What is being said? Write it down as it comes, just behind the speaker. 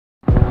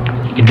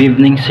Good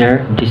evening,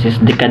 sir. This is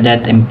the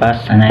Cadet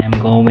Impas and I am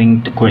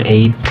going to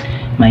create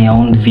my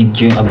own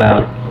video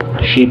about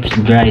ship's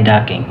dry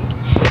docking.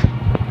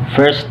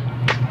 First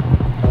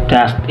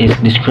task is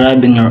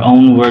describe in your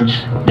own words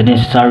the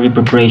necessary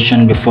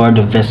preparation before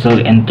the vessel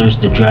enters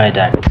the dry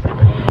dock.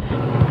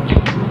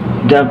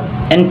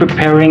 In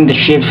preparing the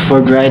ship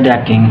for dry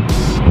docking,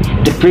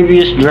 the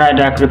previous dry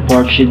dock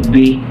report should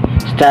be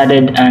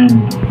studied and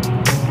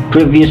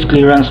previous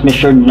clearance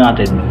measured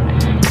noted.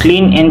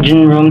 Clean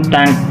engine room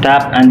tank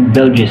tap and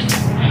bilges.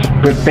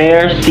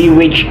 Prepare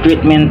sewage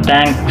treatment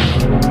tanks,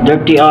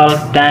 dirty oil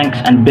tanks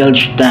and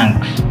bilge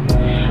tanks.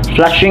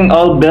 Flushing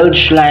all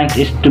bilge lines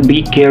is to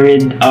be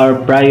carried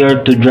out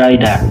prior to dry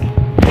dock.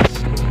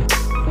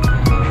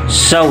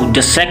 So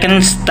the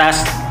second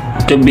task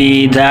to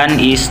be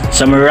done is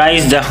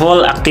summarize the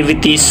whole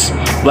activities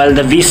while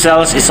the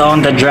vessels is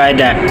on the dry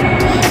dock.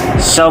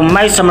 So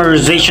my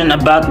summarization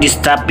about this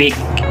topic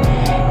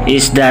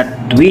is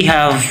that we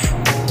have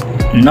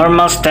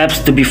normal steps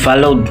to be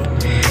followed.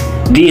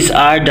 These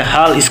are: the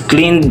hull is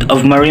cleaned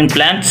of marine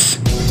plants,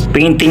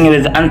 painting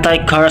with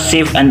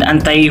anti-corrosive and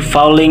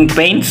anti-fouling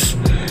paints,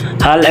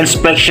 hull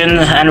inspection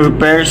and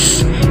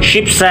repairs,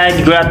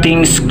 shipside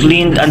grattings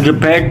cleaned and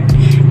repaired,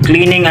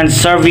 cleaning and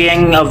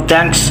surveying of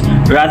tanks,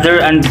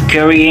 rudder and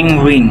carrying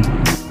ring.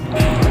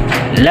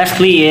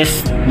 Lastly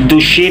is,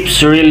 do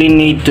ships really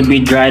need to be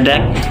dry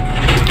docked?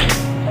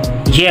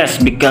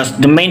 Yes, because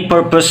the main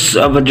purpose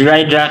of a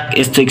dry dock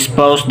is to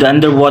expose the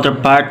underwater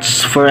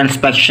parts for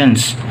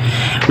inspections,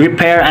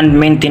 repair and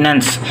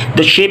maintenance.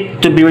 The ship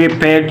to be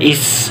repaired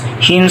is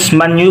hence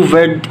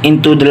maneuvered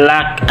into the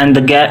lock and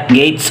the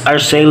gates are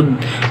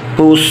sailed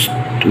post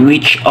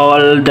which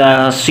all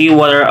the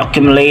seawater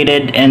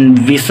accumulated and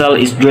vessel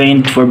is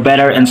drained for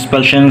better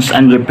inspections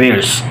and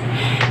repairs.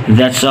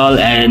 That's all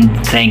and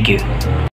thank you.